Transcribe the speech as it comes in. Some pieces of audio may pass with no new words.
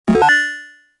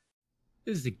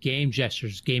This is the Game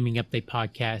Gestures Gaming Update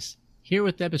Podcast, here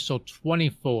with episode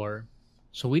 24.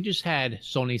 So we just had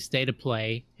Sony's State of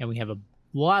Play, and we have a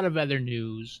lot of other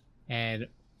news, and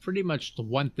pretty much the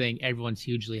one thing everyone's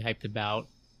hugely hyped about.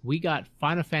 We got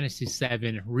Final Fantasy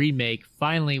VII Remake.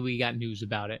 Finally, we got news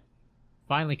about it.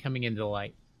 Finally coming into the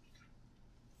light.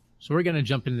 So we're going to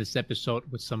jump into this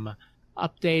episode with some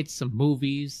updates, some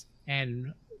movies,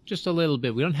 and just a little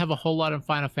bit. We don't have a whole lot of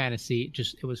Final Fantasy.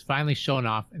 Just it was finally shown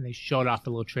off, and they showed off a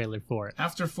little trailer for it.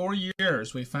 After 4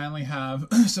 years, we finally have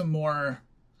some more.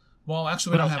 Well,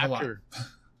 actually, we don't have a lot.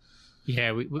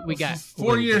 Yeah, we got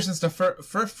 4 years since the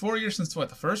first 4 years since what?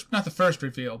 The first, not the first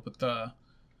reveal, but the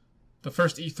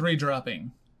first E3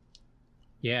 dropping.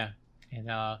 Yeah,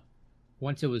 and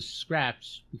once it was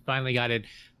scrapped, we finally got it.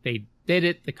 They did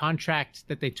it. The contract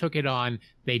that they took it on,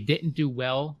 they didn't do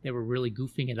well. They were really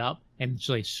goofing it up, and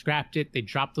so they scrapped it. They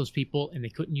dropped those people, and they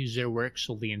couldn't use their work,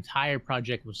 so the entire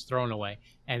project was thrown away.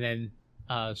 And then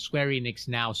Square Enix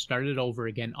now started over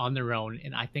again on their own,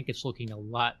 and I think it's looking a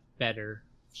lot better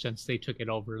since they took it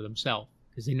over themselves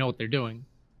because they know what they're doing.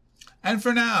 And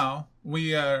for now,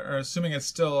 we are assuming it's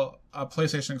still a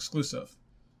PlayStation exclusive.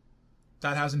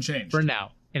 That hasn't changed. For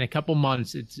now. In a couple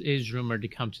months, it is rumored to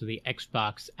come to the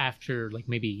Xbox after like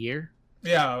maybe a year.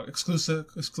 Yeah,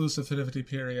 exclusivity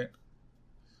period.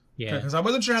 Yeah. Because I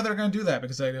wasn't sure how they were going to do that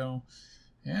because I know,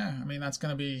 yeah, I mean, that's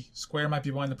going to be, Square might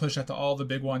be wanting to push that to all the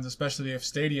big ones, especially if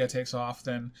Stadia takes off,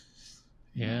 then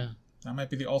yeah, that might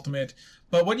be the ultimate.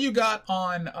 But what do you got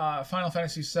on Final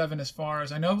Fantasy VII as far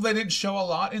as, I know they didn't show a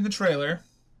lot in the trailer.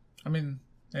 I mean,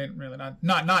 they didn't really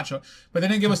not show, but they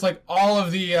didn't give us like all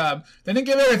of the. They didn't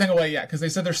give everything away yet because they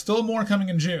said there's still more coming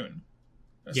in June.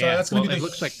 So yeah, that's going to be it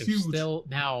looks like they're still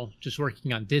now just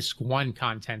working on Disc 1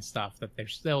 content stuff. That they're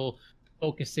still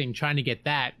focusing, trying to get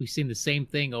that. We've seen the same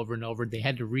thing over and over. They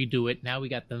had to redo it. Now we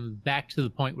got them back to the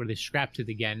point where they scrapped it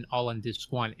again, all on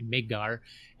Disc 1 in Midgar.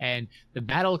 And the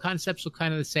battle concepts look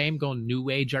kind of the same, going New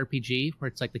Age RPG, where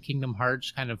it's like the Kingdom Hearts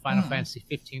kind of Final Fantasy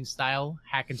 15 style,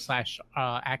 hack and slash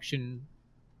action,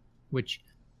 which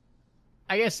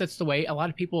I guess that's the way a lot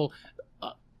of people,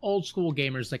 old school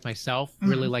gamers like myself,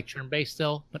 really like turn-based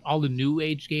still, but all the new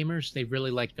age gamers, they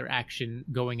really like their action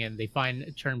going in. They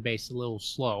find turn-based a little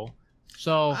slow.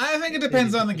 So I think it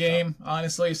depends on the game,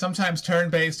 honestly. Sometimes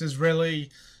turn-based is really,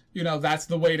 that's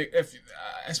the way to, if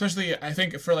especially I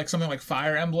think for like something like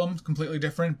Fire Emblem, completely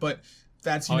different, but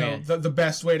that's, the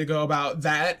best way to go about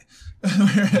that.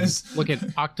 Whereas look at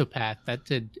Octopath, that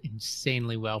did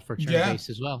insanely well for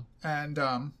turn-based as well. And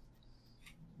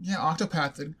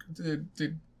Octopath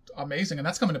did amazing, and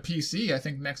that's coming to PC I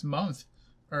think next month,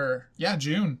 or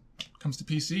June comes to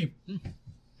PC.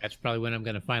 That's probably when I'm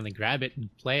going to finally grab it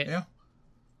and play it. Yeah.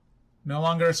 No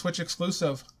longer a Switch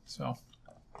exclusive, so.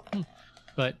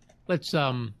 But let's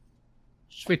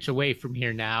switch away from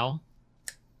here now.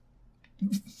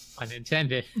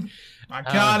 Unintended. I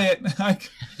got it. I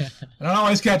don't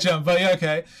always catch them, but yeah,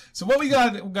 okay. So what we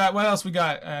got? What else we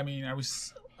got? I mean,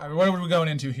 what are we going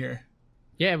into here?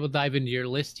 Yeah, we'll dive into your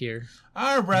list here.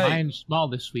 All right. Mine's small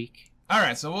this week. All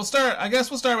right, so we'll start. I guess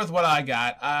we'll start with what I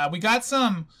got. We got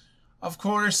some, of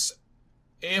course,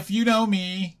 if you know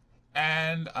me,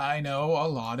 and I know a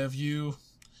lot of you,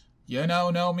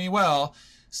 know me well.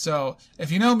 So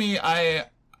if you know me, I'm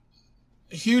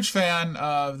a huge fan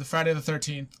of the Friday the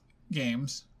 13th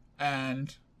games,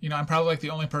 and I'm probably like the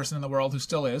only person in the world who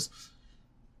still is.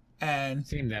 And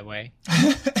seemed that way.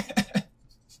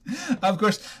 Of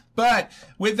course. But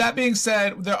with that being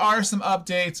said, there are some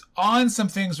updates on some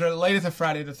things related to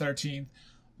Friday the 13th.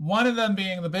 One of them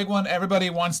being the big one everybody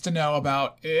wants to know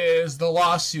about is the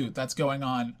lawsuit that's going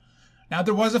on. Now,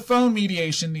 there was a phone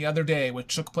mediation the other day,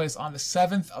 which took place on the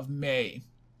 7th of May.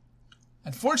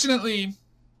 Unfortunately,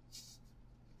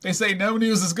 they say no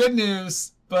news is good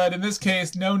news, but in this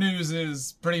case, no news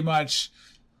is pretty much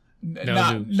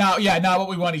not what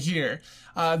we want to hear.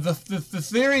 The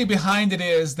theory behind it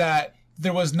is that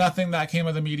there was nothing that came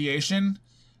of the mediation.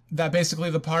 That basically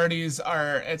the parties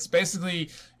are. It's basically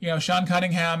Sean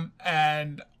Cunningham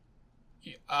and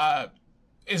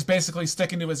is basically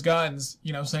sticking to his guns.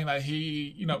 Saying that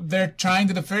he they're trying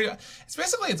to figure.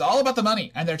 It's all about the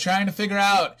money, and they're trying to figure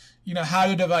out how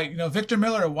to divide. Victor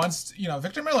Miller wants.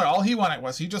 Victor Miller, all he wanted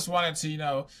was he just wanted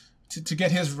to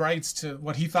get his rights to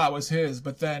what he thought was his.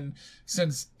 But then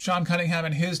since Sean Cunningham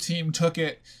and his team took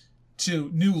it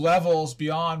to new levels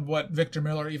beyond what Victor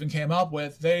Miller even came up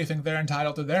with, they think they're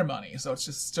entitled to their money. So it's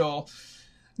just still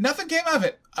nothing came of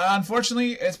it.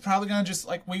 Unfortunately, it's probably going to just,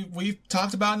 like we've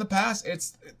talked about in the past,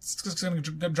 it's just going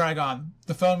to drag on.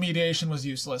 The phone mediation was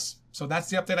useless. So that's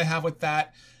the update I have with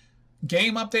that.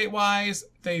 game update wise,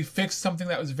 they fixed something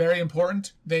that was very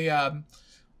important. They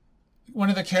one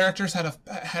of the characters had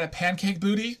a pancake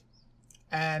booty,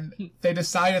 and they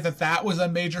decided that was a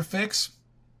major fix.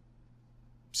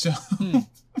 So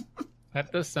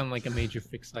that does sound like a major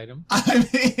fix item. I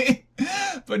mean,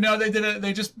 but no, they did it.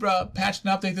 They just patched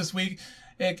an update this week.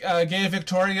 It gave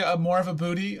Victoria more of a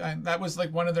booty, and that was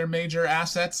like one of their major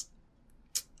assets.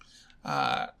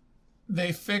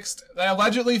 They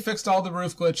allegedly fixed all the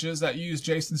roof glitches that use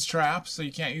Jason's trap, so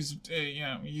you can't use, you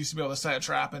used to be able to set a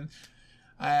trap,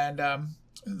 and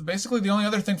basically the only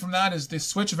other thing from that is the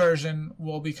Switch version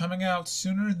will be coming out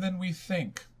sooner than we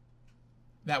think.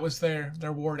 That was their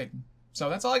wording. So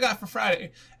that's all I got for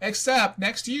Friday, except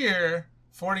next year,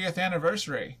 40th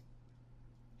anniversary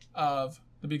of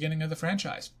the beginning of the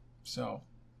franchise. So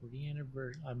 40th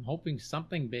anniversary. I'm hoping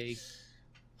something big.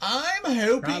 I'm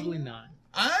hoping. Probably not.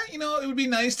 It would be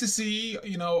nice to see,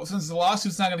 since the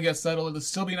lawsuit's not going to get settled, it would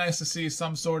still be nice to see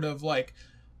some sort of, like,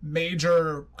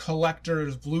 major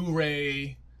collector's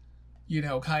Blu-ray,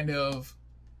 kind of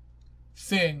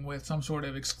thing with some sort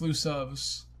of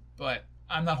exclusives. But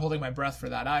I'm not holding my breath for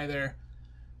that either.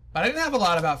 But I didn't have a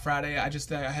lot about Friday. I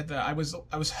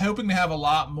was hoping to have a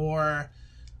lot more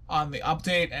on the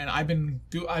update, and I've been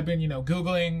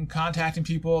Googling, contacting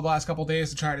people the last couple of days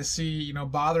to try to see,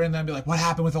 bothering them, be like, what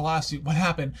happened with the lawsuit? What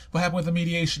happened with the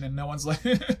mediation? And no one's like,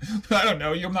 I don't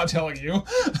know, I'm not telling you.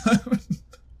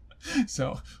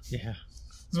 So yeah,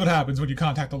 this is what happens when you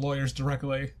contact the lawyers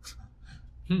directly.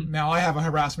 Now I have a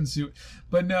harassment suit.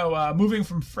 But no, moving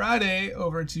from Friday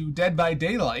over to Dead by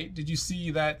Daylight, did you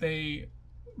see that they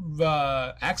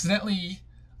accidentally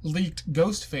leaked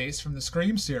Ghostface from the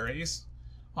Scream series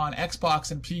on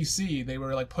Xbox and PC? They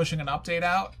were like pushing an update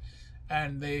out,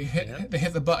 and they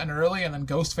hit the button early, and then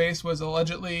Ghostface was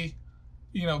allegedly,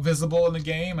 visible in the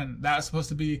game, and that was supposed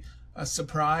to be a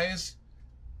surprise.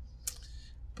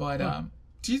 But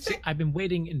do you think I've been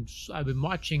waiting and I've been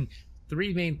watching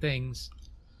three main things: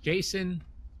 Jason,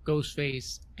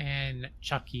 Ghostface, and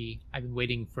Chucky. I've been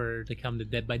waiting to come to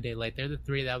Dead by Daylight. They're the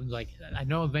three that I was like, I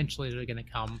know eventually they're gonna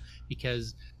come,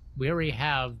 because we already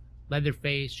have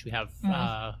Leatherface, you have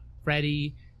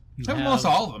Freddy. You have almost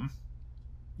all of them.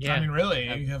 Yeah. I mean, really,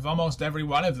 you have almost every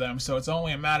one of them, so it's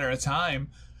only a matter of time.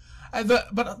 But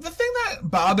the thing that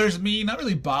bothers me, not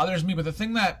really bothers me, but the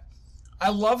thing that I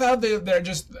love how they're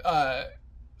just,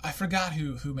 I forgot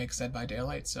who makes Dead by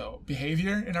Daylight, so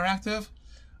Behavior Interactive.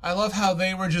 I love how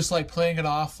they were just like playing it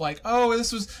off like, oh,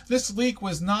 this leak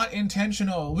was not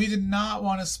intentional. We did not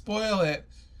want to spoil it.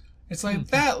 It's like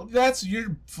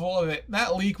you're full of it.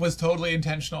 That leak was totally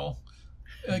intentional.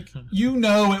 Like,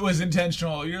 it was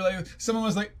intentional. You're like, someone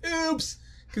was like, oops,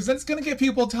 because that's gonna get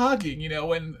people talking.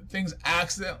 When things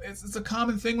it's a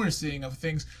common thing we're seeing of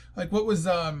things like what was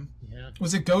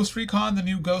was it Ghost Recon, the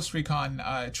new Ghost Recon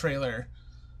trailer?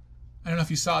 I don't know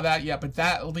if you saw that yet, but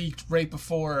that leaked right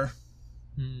before.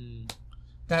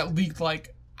 That leaked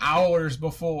like hours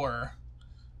before.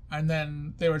 And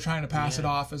then they were trying to pass it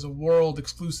off as a world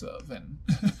exclusive, and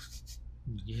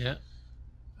yeah,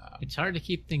 it's hard to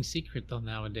keep things secret though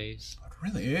nowadays. It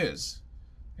really is.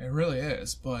 It really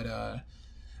is. But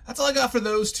that's all I got for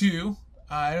those two.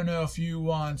 I don't know if you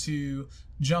want to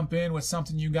jump in with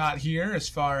something you got here as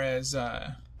far as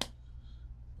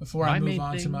before I move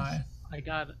on to my. I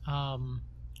got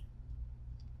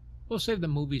we'll save the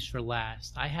movies for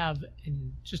last. I have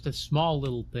just a small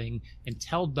little thing.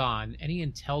 Until Dawn. Any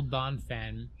Until Dawn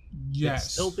fan? Yes.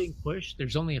 It's still being pushed.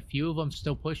 There's only a few of them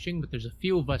still pushing, but there's a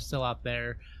few of us still out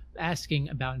there asking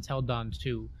about Until Dawn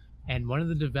 2. And one of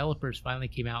the developers finally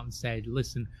came out and said,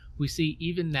 listen, we see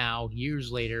even now,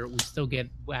 years later, we still get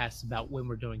asked about when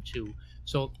we're doing 2.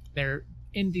 So they're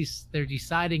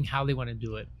deciding how they want to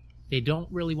do it. They don't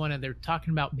really want to. They're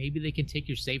talking about maybe they can take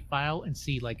your save file and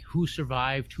see like who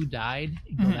survived, who died,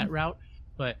 and go that route.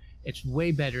 But it's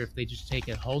way better if they just take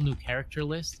a whole new character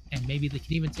list, and maybe they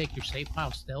can even take your save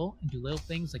file still and do little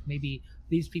things like maybe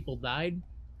these people died,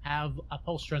 have a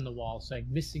poster on the wall saying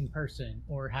missing person,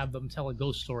 or have them tell a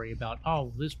ghost story about,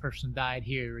 oh, this person died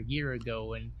here a year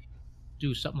ago, and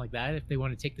do something like that if they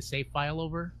want to take the save file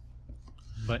over.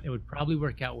 But it would probably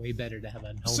work out way better to have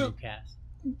a whole new cast.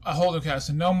 A whole new cast,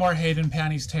 and no more Hayden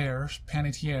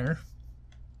Panettiere,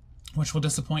 which will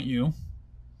disappoint you.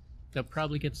 They'll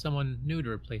probably get someone new to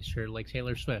replace her, like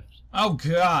Taylor Swift. Oh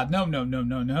God, no!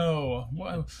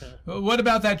 What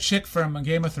about that chick from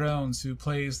Game of Thrones who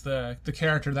plays the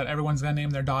character that everyone's gonna name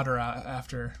their daughter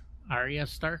after? Arya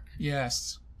Stark.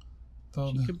 Yes,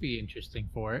 she could be interesting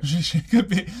for it. She could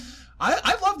be.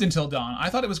 I loved Until Dawn. I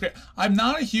thought it was great. I'm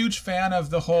not a huge fan of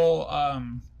the whole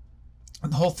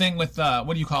the whole thing with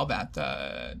what do you call that?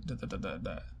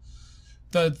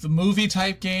 The movie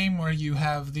type game where you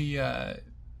have the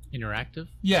Interactive?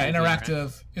 yeah,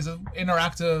 interactive is an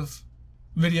interactive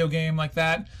video game like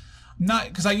that. Not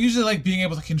because I usually like being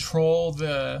able to control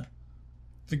the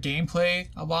gameplay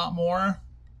a lot more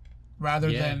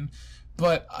rather than.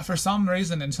 But for some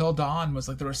reason, Until Dawn was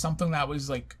like there was something that was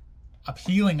like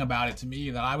appealing about it to me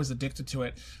that I was addicted to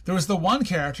it. There was the one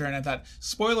character in it that,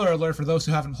 spoiler alert for those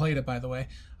who haven't played it, by the way.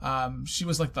 She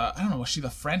was like I don't know, was she the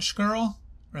French girl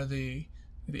or the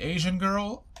Asian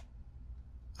girl?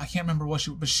 I can't remember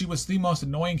but she was the most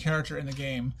annoying character in the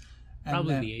game. And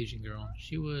Probably then, the Asian girl.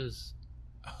 She was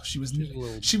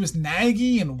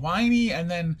naggy and whiny,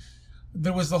 and then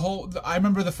there was the whole. I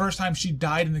remember the first time she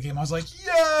died in the game, I was like,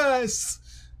 yes.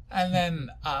 And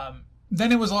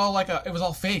then it was all it was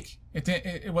all fake.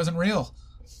 It wasn't real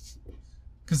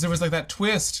because there was like that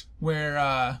twist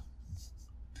where.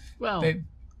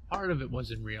 Part of it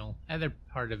wasn't real. Other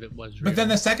part of it was real. But then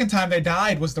the second time they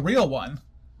died was the real one.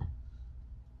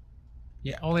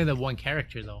 Yeah, only the one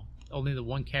character though. Only the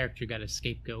one character got a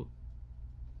scapegoat.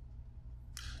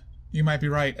 You might be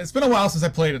right. It's been a while since I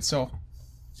played it, so.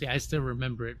 See, I still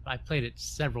remember it. I played it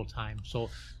several times. So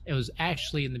it was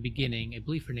Ashley in the beginning. I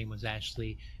believe her name was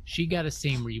Ashley. She got a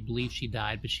scene where you believe she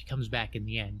died, but she comes back in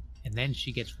the end. And then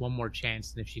she gets one more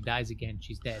chance, and if she dies again,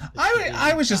 she's dead.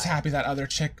 I was just happy that other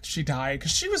chick, she died,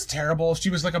 because she was terrible. She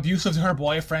was, like, abusive to her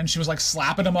boyfriend. She was, like,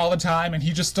 slapping him all the time, and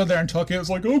he just stood there and took it. It was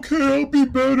like, okay, I'll be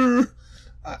better.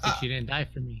 So she didn't die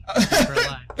for me. For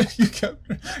alive.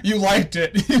 You liked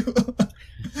it.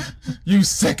 You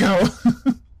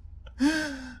sicko.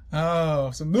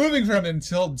 Oh, so moving from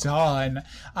Until Dawn,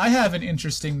 I have an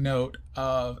interesting note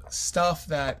of stuff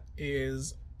that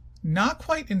is not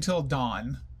quite Until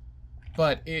Dawn,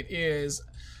 but it is.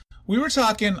 We were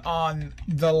talking on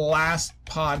the last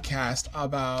podcast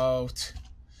about.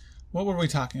 What were we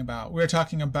talking about? We were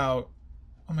talking about.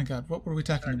 Oh my God, what were we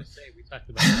talking about? We talked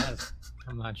about that.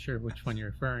 I'm not sure which one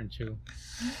you're referring to.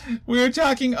 We were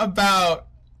talking about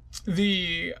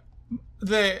the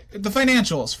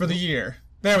financials for the year.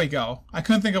 There we go. I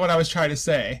couldn't think of what I was trying to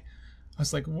say. I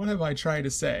was like, what have I tried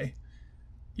to say?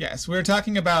 Yes, we were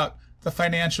talking about the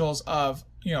financials of,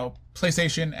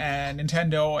 PlayStation and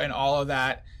Nintendo and all of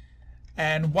that.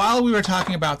 And while we were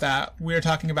talking about that, we were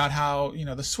talking about how,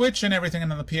 the Switch and everything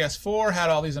and then the PS4 had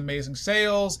all these amazing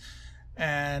sales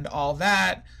and all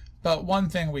that. But one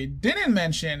thing we didn't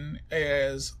mention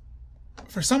is,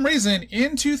 for some reason,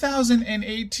 in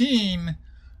 2018,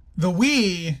 the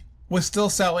Wii was still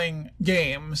selling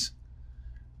games.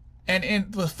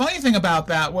 And the funny thing about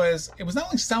that was, it was not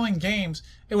only selling games,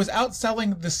 it was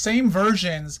outselling the same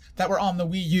versions that were on the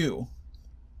Wii U.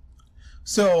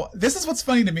 So this is what's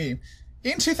funny to me.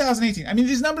 In 2018, I mean,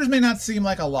 these numbers may not seem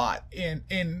like a lot in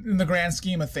the grand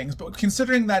scheme of things, but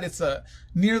considering that it's a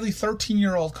nearly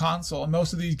 13-year-old console, and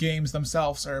most of these games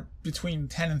themselves are between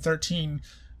 10 and 13,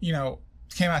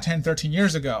 came out 10, 13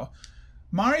 years ago.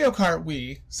 Mario Kart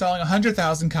Wii selling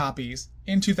 100,000 copies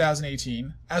in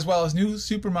 2018, as well as New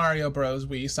Super Mario Bros.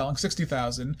 Wii selling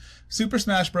 60,000, Super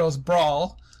Smash Bros.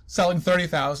 Brawl selling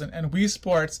 30,000, and Wii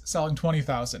Sports selling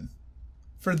 20,000.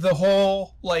 For the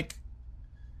whole,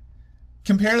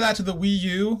 compare that to the Wii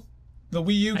U. The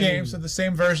Wii U games of the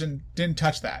same version didn't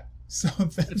touch that. So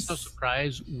it's no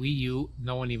surprise. Wii U,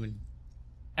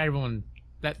 everyone,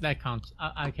 that counts.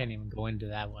 I can't even go into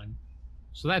that one.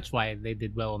 So that's why they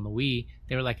did well on the Wii.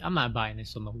 They were like, I'm not buying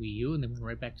this on the Wii U, and then went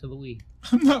right back to the Wii.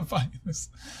 I'm not buying this.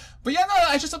 But yeah, no,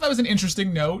 I just thought that was an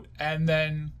interesting note. And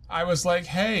then I was like,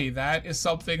 hey, that is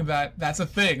something that's a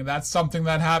thing. That's something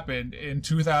that happened in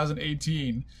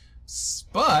 2018.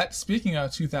 But speaking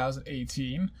of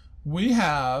 2018, we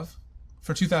have,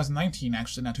 for 2019,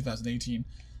 actually, not 2018,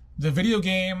 the Video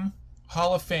Game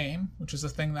Hall of Fame, which is a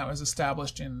thing that was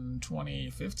established in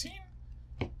 2015.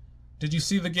 Did you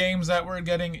see the games that were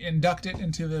getting inducted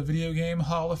into the Video Game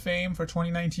Hall of Fame for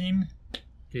 2019?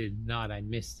 Did not. I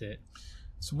missed it.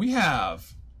 So we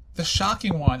have the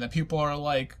shocking one that people are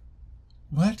like,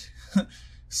 what?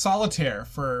 Solitaire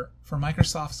for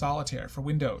Microsoft Solitaire for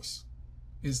Windows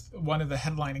is one of the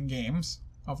headlining games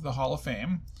of the Hall of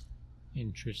Fame.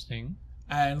 Interesting.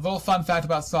 And a little fun fact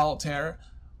about Solitaire,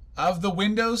 of the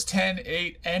Windows 10,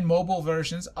 8, and mobile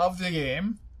versions of the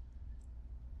game,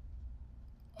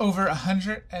 over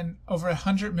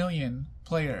 100 million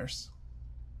players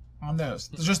on those.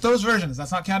 Just those versions.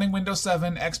 That's not counting Windows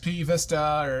 7, XP,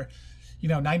 Vista, or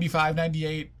 95,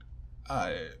 98.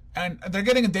 And they're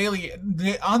getting a daily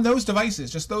on those devices,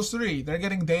 just those three. They're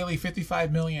getting daily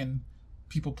 55 million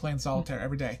people playing Solitaire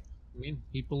every day. I mean,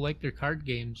 people like their card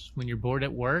games. When you're bored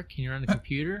at work and you're on the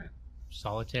computer,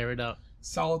 Solitaire it up.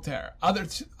 Solitaire.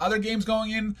 Other games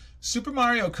going in: Super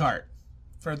Mario Kart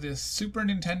for the Super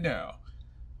Nintendo.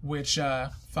 Which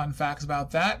fun facts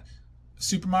about that?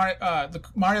 The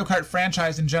Mario Kart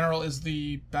franchise in general is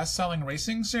the best-selling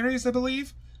racing series, I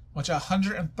believe, which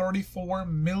 134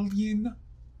 million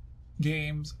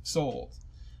games sold.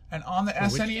 And on the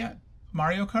SNES,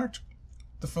 Mario Kart,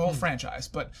 the full franchise,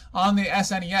 but on the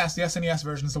SNES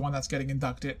version is the one that's getting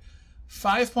inducted.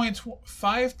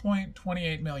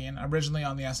 5.28 million originally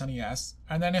on the SNES,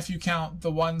 and then if you count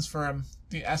the ones from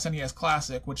the SNES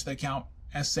Classic, which they count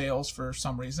as sales for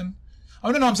some reason.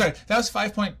 Oh no, I'm sorry. That was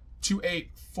 5.28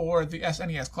 for the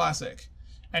SNES Classic,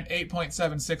 and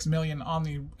 8.76 million on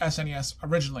the SNES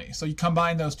originally. So you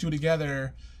combine those two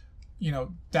together,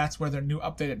 that's where their new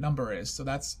updated number is. So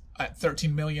that's at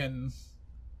 13 million.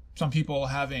 Some people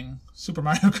having Super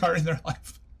Mario Kart in their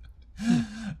life.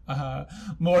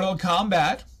 Mortal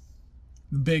Kombat,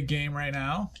 the big game right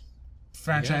now.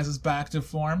 Franchise is back to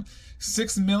form.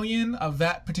 6 million of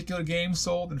that particular game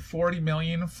sold, and 40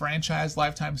 million franchise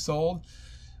lifetime sold.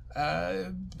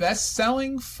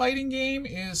 Best-selling fighting game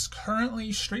is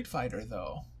currently Street Fighter,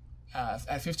 though, at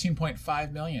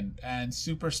 15.5 million, and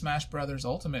Super Smash Bros.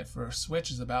 Ultimate for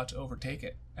Switch is about to overtake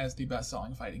it as the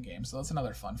best-selling fighting game. So that's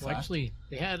another fun fact. Well, actually,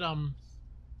 they had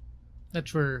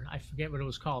that's where I forget what it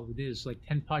was called. We did this like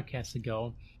 10 podcasts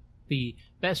ago. The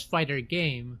best fighter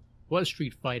game was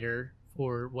Street Fighter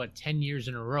for 10 years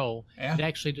in a row. Yeah. It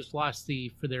actually just lost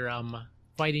for their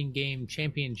fighting game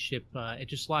championship. It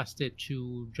just lost it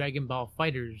to Dragon Ball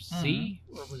FighterZ,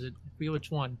 or was it? I forget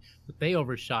which one, but they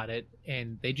overshot it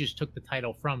and they just took the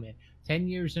title from it. 10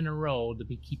 years in a row to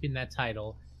be keeping that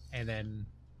title, and then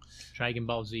Dragon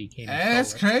Ball Z came.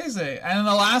 That's crazy. And then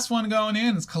the last one going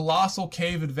in is Colossal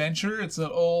Cave Adventure. It's an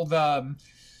old, what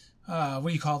do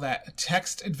you call that?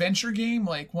 Text adventure game,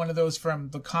 like one of those from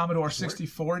the Commodore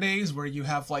 64 days, where you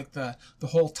have like the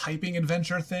whole typing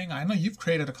adventure thing. I know you've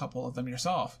created a couple of them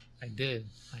yourself. I did.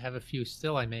 I have a few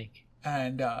still I make.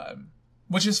 And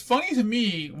which is funny to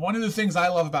me. One of the things I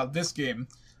love about this game,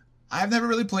 I've never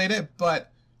really played it,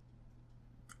 but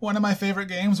one of my favorite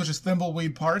games, which is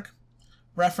Thimbleweed Park,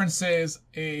 references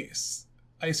a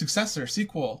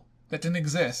sequel that didn't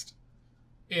exist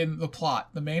in the plot.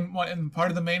 The main one, in part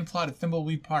of the main plot of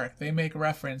Thimbleweed Park, they make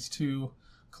reference to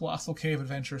Colossal Cave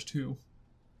Adventures 2.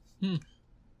 And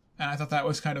I thought that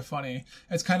was kind of funny.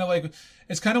 It's kind of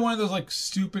one of those like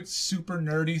stupid, super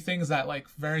nerdy things that like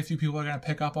very few people are going to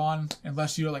pick up on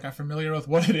unless you're like are familiar with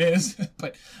what it is.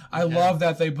 But I love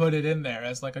that they put it in there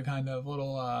as like a kind of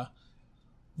little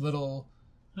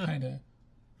kind of.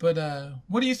 But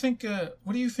what do you think?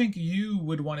 What do you think you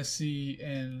would want to see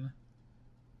in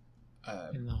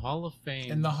the Hall of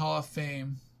Fame? In the Hall of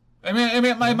Fame, I mean,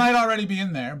 it might already be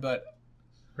in there, but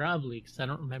probably because I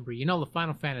don't remember. The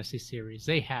Final Fantasy series,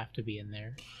 they have to be in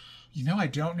there. I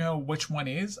don't know which one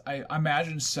is. I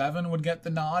imagine 7 would get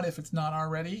the nod if it's not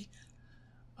already.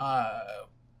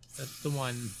 That's the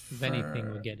one. If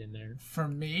anything, would get in there. For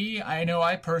me, I know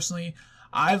I'd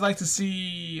like to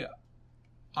see.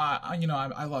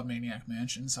 I love Maniac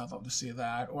Mansion, so I'd love to see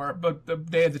that. But the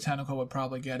Day of the Tentacle would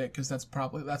probably get it because that's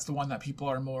the one that people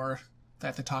are more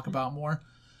that they talk about more.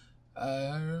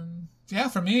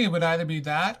 For me, it would either be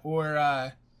that or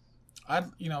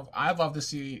I'd love to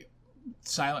see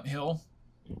Silent Hill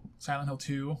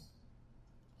 2.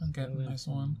 I'd get a nice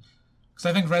one because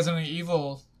I think Resident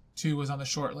Evil 2 was on the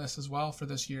short list as well for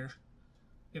this year.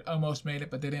 It almost made it,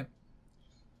 but didn't.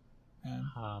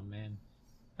 Oh man.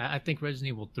 I think Resident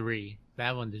Evil 3,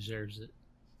 that one deserves it.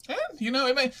 And,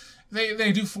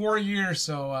 they do 4 years,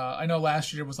 so I know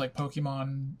last year was like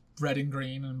Pokemon Red and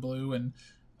Green and Blue and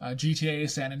GTA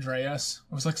San Andreas.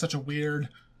 It was like such a weird...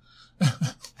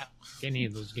 Any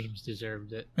of those games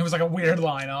deserved it. It was like a weird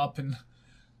lineup, and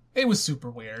it was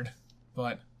super weird.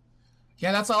 But,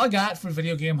 yeah, that's all I got for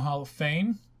Video Game Hall of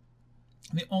Fame.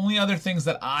 The only other things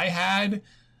that I had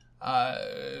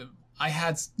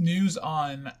news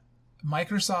on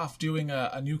Microsoft doing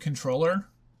a new controller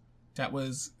that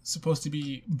was supposed to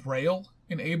be Braille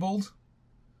enabled.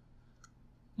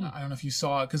 I don't know if you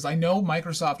saw it, because I know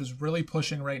Microsoft is really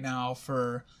pushing right now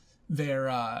for their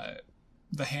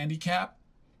the handicap,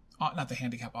 not the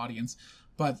handicap audience,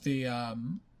 but the I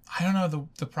don't know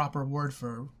the proper word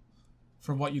for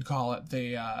what you'd call it.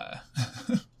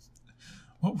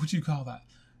 What would you call that?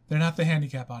 They're not the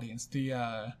handicap audience.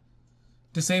 The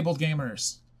disabled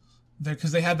gamers.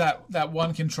 Because they had that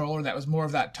one controller that was more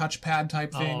of that touchpad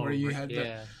type thing where you had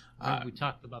we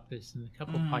talked about this in a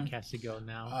couple podcasts ago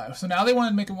now. So now they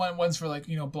want to make ones for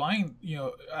blind,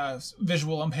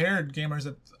 visual impaired gamers.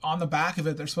 That on the back of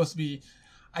it, they're supposed to be,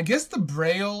 I guess the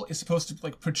braille is supposed to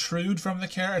like protrude from the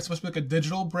camera. It's supposed to be like a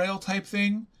digital braille type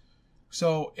thing.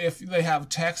 So if they have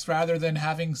text rather than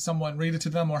having someone read it to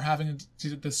them or having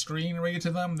the screen read it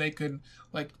to them, they could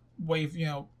like wave,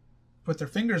 put their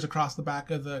fingers across the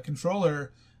back of the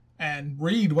controller and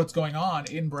read what's going on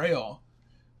in braille.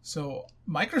 So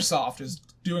Microsoft is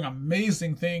doing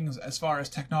amazing things as far as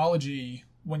technology.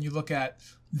 When you look at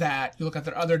that, you look at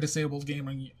their other disabled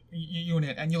gaming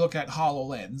unit, and you look at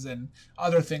HoloLens and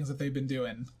other things that they've been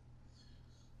doing.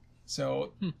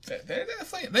 So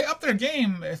they up their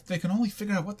game if they can only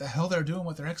figure out what the hell they're doing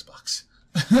with their Xbox.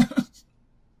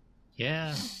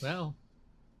 Yeah, well,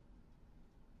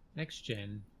 next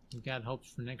gen. We got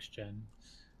hopes for next gen.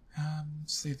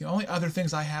 Let's see, the only other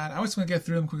things I had, I was going to get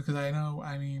through them quick because I know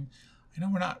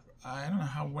we're not, I don't know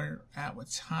how we're at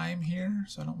with time here,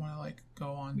 so I don't want to like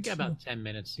go on. We got about 10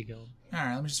 minutes to go. All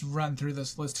right, let me just run through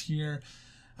this list here.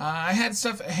 I had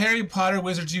stuff, Harry Potter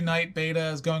Wizards Unite beta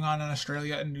is going on in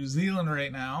Australia and New Zealand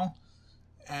right now.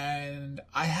 And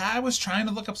I was trying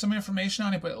to look up some information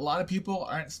on it, but a lot of people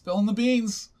aren't spilling the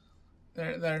beans.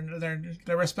 They're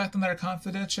respecting their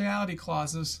confidentiality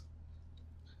clauses.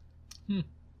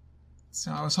 So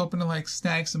I was hoping to like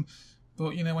snag some,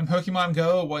 but when Pokemon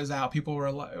Go was out, people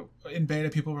were in beta.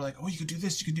 People were like, "Oh, you could do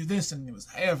this, you could do this," and it was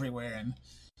everywhere. And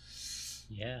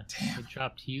yeah, damn, it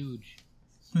dropped huge.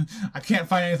 I can't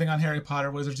find anything on Harry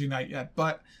Potter Wizards Unite yet,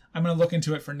 but I'm gonna look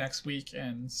into it for next week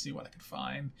and see what I can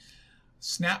find.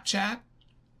 Snapchat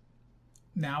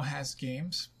now has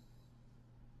games,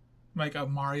 like a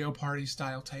Mario Party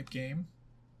style type game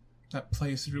that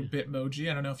plays through Bitmoji.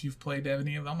 I don't know if you've played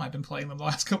any of them. I've been playing them the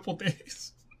last couple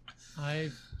days.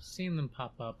 I've seen them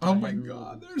pop up. Oh my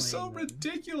god, they're so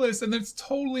ridiculous. And it's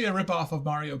totally a ripoff of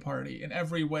Mario Party in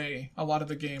every way. A lot of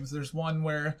the games. There's one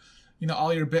where,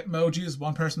 all your Bitmojis,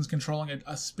 one person's controlling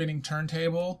a spinning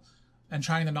turntable and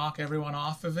trying to knock everyone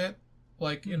off of it.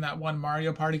 Like in that one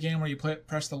Mario Party game where you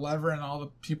press the lever and all the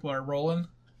people are rolling.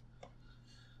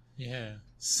 Yeah.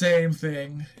 Same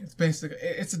thing. It's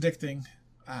addicting.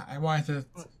 I wanted to,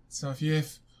 so if you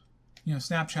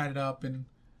Snapchat it up, and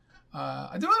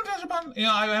I do want to touch upon,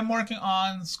 I am working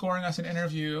on scoring us an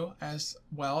interview as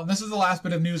well. And this is the last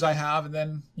bit of news I have, and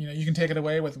then, you can take it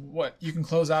away with what, you can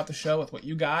close out the show with what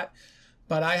you got.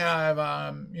 But I have,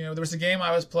 there was a game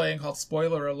I was playing called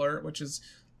Spoiler Alert, which is,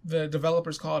 the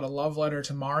developers call it a love letter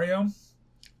to Mario.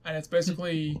 And it's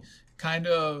basically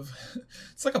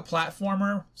it's like a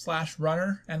platformer /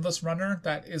 runner, endless runner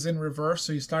that is in reverse.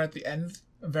 So you start at the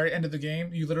very end of the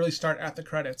game. You literally start at the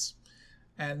credits,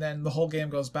 and then the whole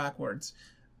game goes backwards.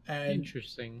 And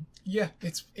interesting. Yeah,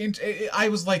 I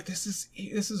was like, this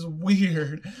is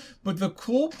weird. But the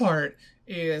cool part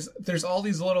is there's all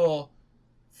these little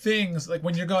things, like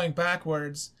when you're going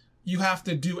backwards, you have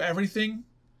to do everything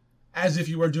as if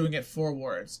you were doing it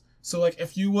forwards. So like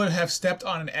if you would have stepped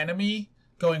on an enemy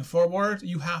going forward,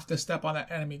 you have to step on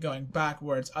that enemy going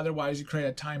backwards. Otherwise, you create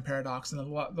a time paradox and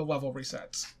the level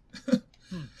resets.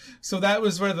 So that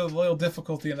was where the little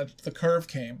difficulty and the curve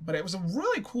came. But it was a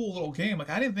really cool little game. Like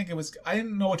I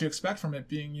didn't know what to expect from it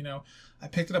being, I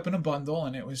picked it up in a bundle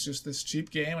and it was just this cheap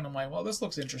game. And I'm like, well, this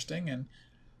looks interesting. And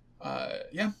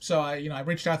so I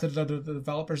reached out to the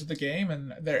developers of the game,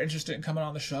 and they're interested in coming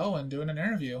on the show and doing an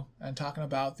interview and talking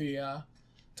about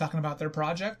their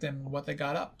project and what they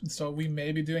got up. And so we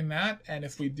may be doing that, and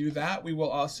if we do that,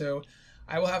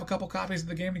 I will have a couple copies of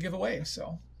the game to give away.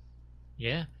 So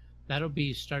yeah, that'll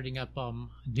be starting up a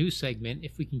new segment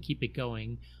if we can keep it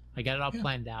going. I got it all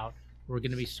planned out. We're going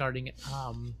to be starting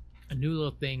a new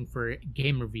little thing for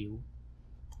game review.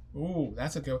 Ooh,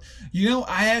 that's a good one.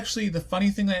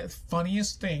 The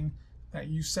funniest thing that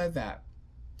you said that,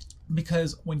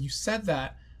 because when you said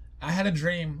that, I had a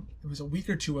dream, it was a week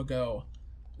or two ago,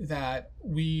 that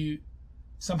we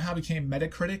somehow became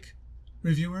Metacritic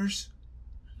reviewers.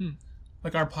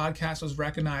 Like our podcast was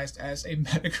recognized as a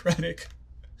Metacritic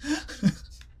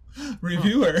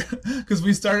reviewer, because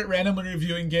we started randomly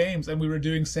reviewing games, and we were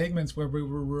doing segments where we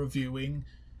were reviewing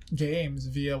games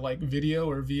via like video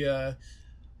or via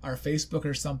our Facebook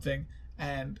or something.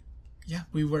 And yeah,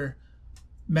 we were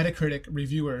Metacritic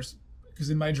reviewers, because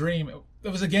in my dream, it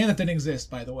was a game that didn't exist,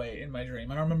 by the way, in my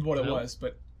dream. I don't remember what it was,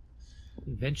 but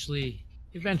eventually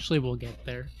we'll get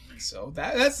there. So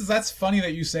that's funny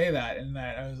that you say that, and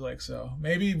that I was like, so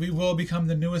maybe we will become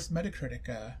the newest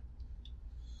Metacritic.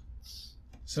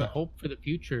 So hope for the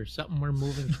future, something we're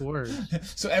moving towards.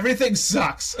 So everything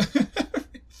sucks.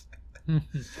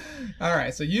 All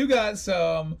right, so you got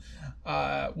some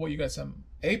you got some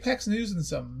Apex news and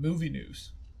some movie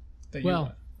news.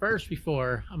 First,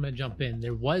 before I'm going to jump in,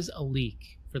 there was a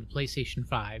leak for the PlayStation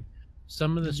 5.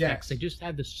 some of the specs. Yes. They just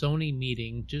had the Sony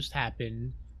meeting just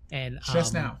happened, and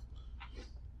Just now.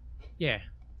 Yeah,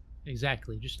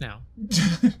 exactly, just now.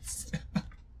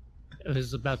 It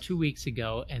was about 2 weeks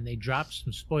ago, and they dropped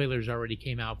some spoilers already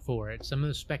came out for it. Some of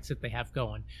the specs that they have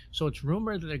going. So it's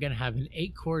rumored that they're going to have an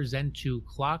 8-core Zen 2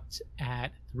 clocked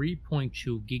at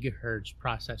 3.2 gigahertz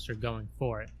processor going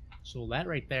for it. So that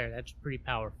right there, that's pretty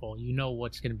powerful. You know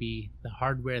what's going to be the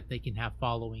hardware that they can have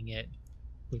following it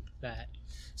with that.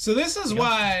 So this is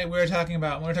why we were talking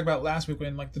about last week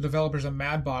when like the developers of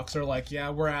Madbox are like,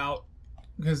 yeah, we're out,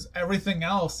 because everything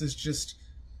else is just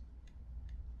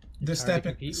they're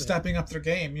stepping up their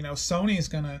game. You know, Sony's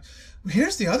gonna.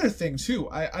 Here's the other thing too.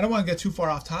 I don't want to get too far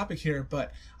off topic here,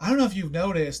 but I don't know if you've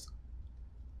noticed.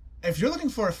 If you're looking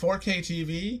for a 4K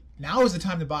TV, now is the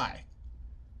time to buy.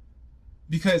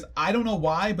 Because I don't know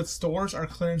why, but stores are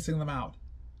clearancing them out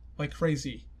like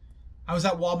crazy. I was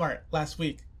at Walmart last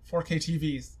week. 4K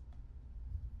TVs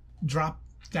drop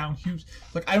down huge.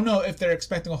 Like, I don't know if they're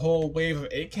expecting a whole wave of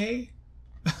 8K.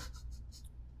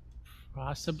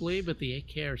 Possibly, but the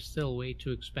 8K are still way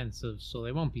too expensive, so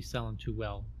they won't be selling too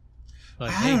well. But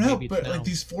I don't know, but like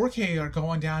these 4K are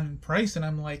going down in price, and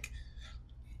I'm like,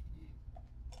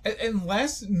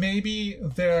 unless maybe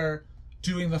they're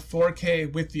doing the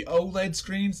 4K with the OLED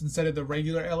screens instead of the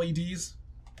regular LEDs,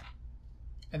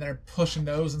 and they're pushing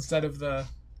those instead of the.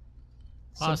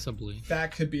 Possibly. So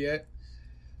that could be it.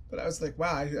 But I was like,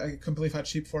 wow, I couldn't believe how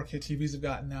cheap 4K TVs have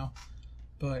gotten now.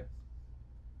 But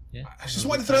yeah, I just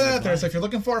wanted to throw that out there. So if you're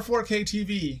looking for a 4K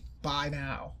TV, buy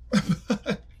now.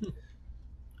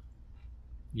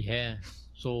 Yeah.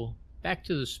 So back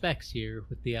to the specs here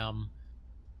with the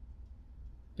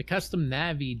custom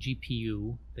Navi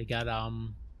GPU. They got 1.8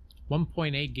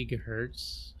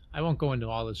 gigahertz. I won't go into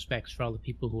all the specs for all the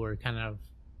people who are kind of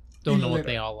don't know what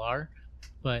they all are,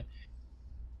 but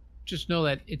just know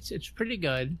that it's pretty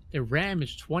good. The RAM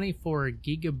is 24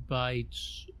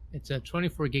 gigabytes. It's a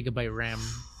 24 gigabyte RAM.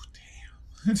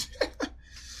 Damn.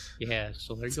 Yeah,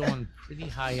 so they're going pretty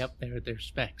high up there with their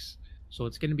specs. So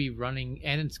it's going to be running,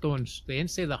 and it's going. They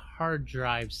didn't say the hard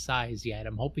drive size yet.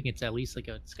 I'm hoping it's at least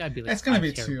it's got to be like. It's going to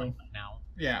be 2 by now.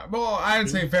 Yeah, well, I would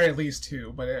say very least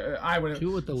 2, but I would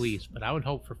 2 at the least, but I would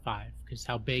hope for 5 because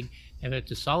how big, and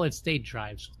it's a solid state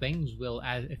drive, so things will.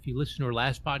 If you listen to our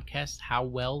last podcast, how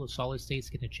well the solid state's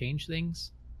going to change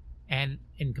things, and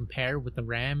compare with the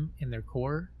RAM in their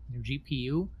core, their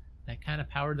GPU, that kind of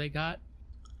power they got,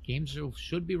 games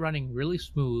should be running really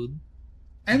smooth.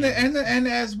 And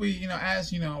as we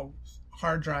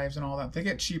hard drives and all that, they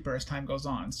get cheaper as time goes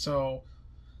on. So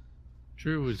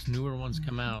true, as newer ones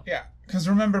come out. Yeah, because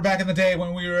remember back in the day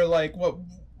when we were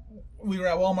we were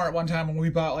at Walmart one time and we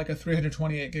bought like a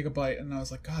 328 gigabyte, and I was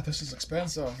like, God, this is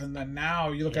expensive. And then now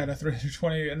you look at a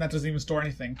 320, and that doesn't even store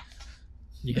anything.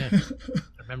 Yeah, I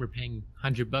remember paying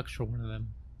 $100 for one of them.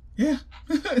 Yeah,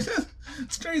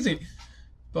 it's crazy,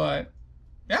 but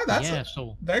yeah,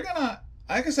 so they're gonna.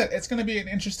 Like I said, it's going to be a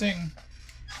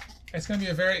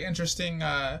very interesting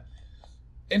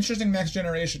next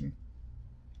generation.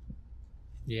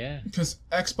 Yeah. Because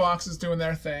Xbox is doing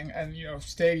their thing, and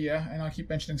Stadia, and I'll keep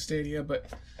mentioning Stadia, but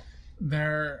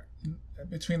they're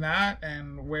between that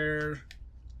and where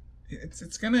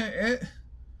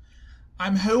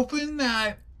I'm hoping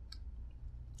that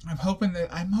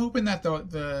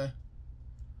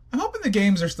the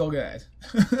games are still good.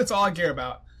 That's all I care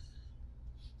about.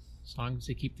 As long as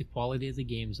they keep the quality of the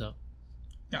games up.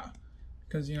 Yeah,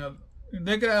 because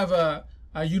they could have a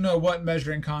what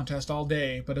measuring contest all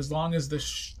day, but as long as the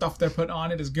stuff they're putting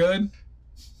on it is good,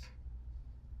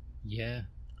 yeah,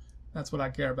 that's what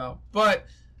I care about. But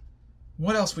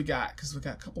what else we got? Because we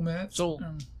got a couple minutes. So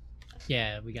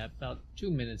yeah, we got about 2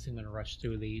 minutes. I'm gonna rush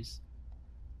through these.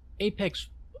 Apex.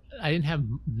 I didn't have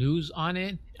news on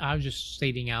it. I was just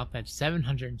stating out that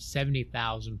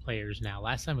 770,000 players now.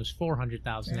 Last time it was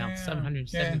 400,000. Now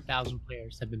 770,000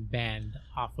 players have been banned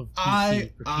off of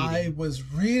PC for cheating. I was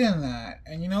reading that,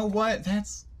 and you know what?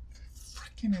 That's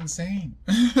freaking insane.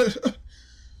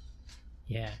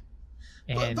 Yeah.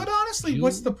 But honestly,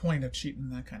 what's the point of cheating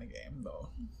in that kind of game, though?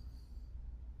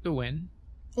 To win.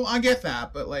 Well, I get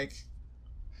that, but I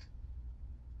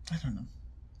don't know.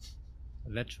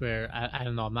 That's where I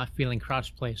don't know. I'm not feeling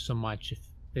crossplay so much. If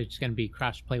there's going to be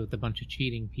crossplay with a bunch of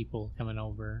cheating people coming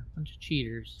over, a bunch of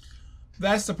cheaters.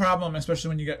 That's the problem, especially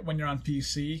when you're on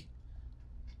PC,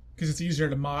 because it's easier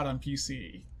to mod on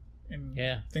PC and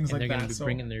things like that. They're going to be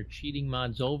bringing their cheating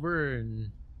mods over,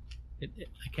 and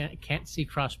I can't see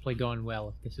crossplay going well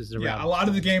if this is around. Yeah, a lot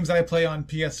of the games that I play on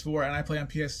PS4 and I play on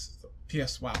PSC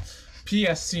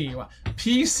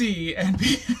and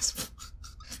PS4.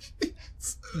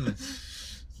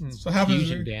 So happens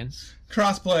Fusion Dance.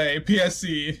 Crossplay,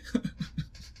 PSC.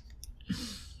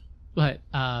 But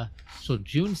so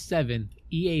June 7th,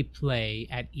 EA Play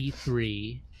at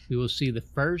E3, we will see the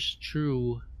first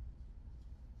true.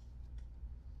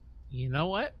 You know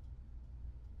what?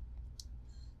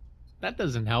 That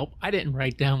doesn't help. I didn't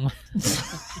write down.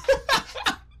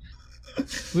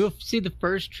 We'll see the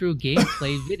first true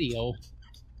gameplay video.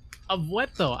 Of what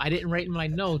though? I didn't write in my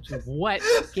notes. What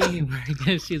game we're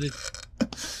gonna see the?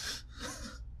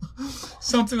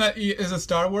 Something that is a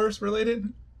Star Wars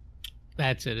related.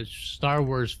 That's it. It's Star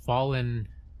Wars Fallen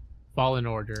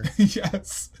Order.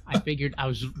 Yes. I figured I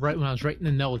was right when I was writing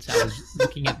the notes. I was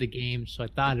looking at the game, so I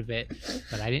thought of it,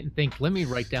 but I didn't think. Let me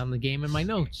write down the game in my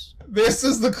notes. This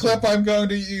is the clip I'm going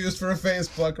to use for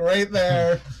Facebook right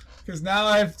there, because now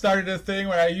I've started a thing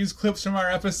where I use clips from our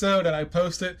episode and I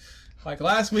post it. Like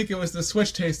last week, it was the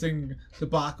Switch tasting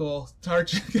debacle.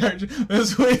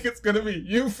 This week, it's gonna be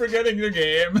you forgetting your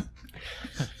game.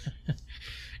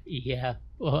 Yeah.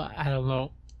 Well, I don't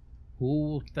know.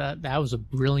 Ooh, that was a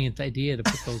brilliant idea to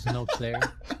put those notes there.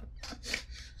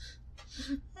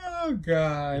 Oh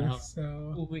God! Now,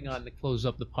 So moving on to close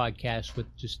up the podcast with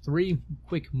just 3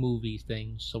 quick movie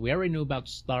things. So we already knew about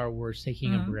Star Wars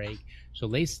taking a break. So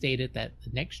they stated that the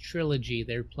next trilogy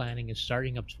they're planning is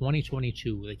starting up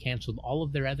 2022. They canceled all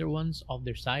of their other ones, all of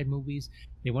their side movies.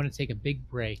 They want to take a big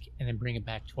break and then bring it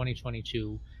back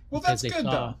 2022. well, that's good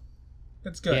though.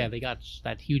 That's good. Yeah, they got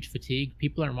that huge fatigue.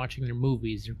 People aren't watching their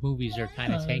movies. Their movies are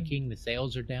kind of tanking. The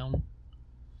sales are down.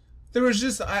 There was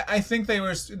just, I think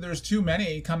there's too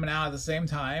many coming out at the same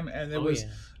time, and it Yeah.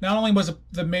 not only was it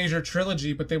the major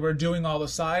trilogy, but they were doing all the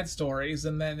side stories,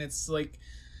 and then it's like,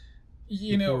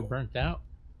 People were burnt out.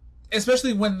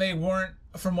 especially when they weren't,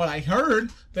 from what I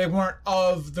heard, they weren't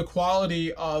of the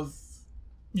quality of,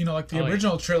 like the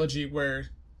original trilogy where,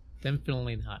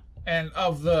 Definitely not. and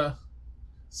of the,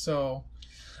 so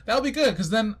that'll be good, because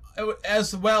then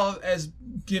as well as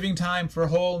giving time for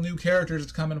whole new characters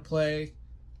to come into play.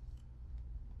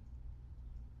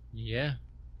 Yeah.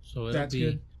 So it'll That's be.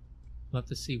 good. We'll have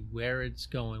to see where it's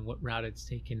going, what route it's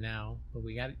taking now. But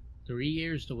we got 3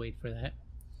 years to wait for that.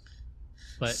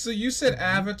 But So you said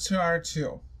Avatar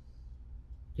 2.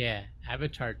 yeah,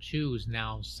 Avatar 2 is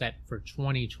now set for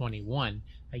 2021,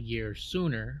 a year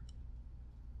sooner.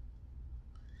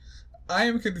 I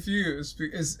am confused.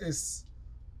 Is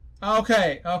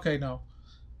okay, no.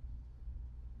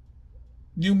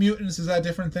 New Mutants, is that a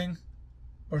different thing?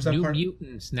 Or is that New part?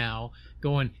 Mutants now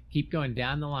keep going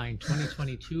down the line,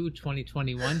 2022,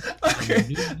 2021. Okay,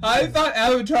 New I thought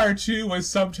Avatar 2 was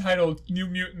subtitled New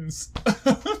Mutants.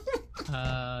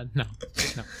 No.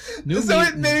 New So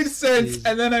it Mutants made sense, is-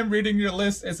 and then I'm reading your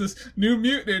list. It says New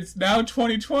Mutants now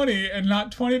 2020 and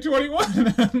not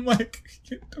 2021. I'm like,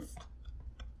 get the fuck.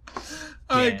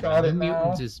 I Yeah, got it New now.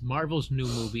 Mutants is Marvel's new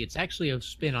movie. It's actually a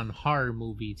spin on horror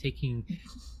movie, taking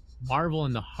Marvel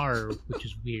and the horror, which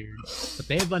is weird. But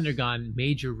they have undergone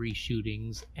major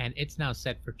reshootings, and it's now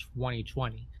set for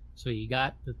 2020. So you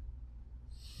got the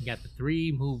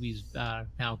 3 movies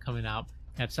now coming out.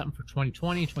 You have something for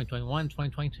 2020, 2021,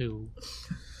 2022.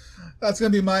 That's gonna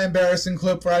be my embarrassing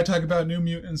clip where I talk about New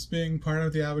Mutants being part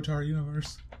of the Avatar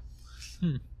universe.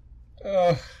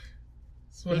 That's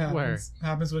what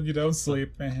happens when you don't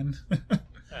sleep, man.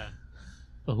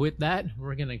 But with that,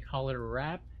 we're gonna call it a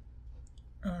wrap.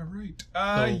 All right.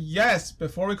 So- Yes.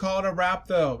 Before we call it a wrap,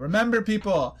 though, remember,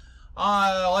 people,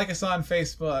 like us on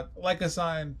Facebook, like us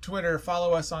on Twitter,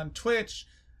 follow us on Twitch.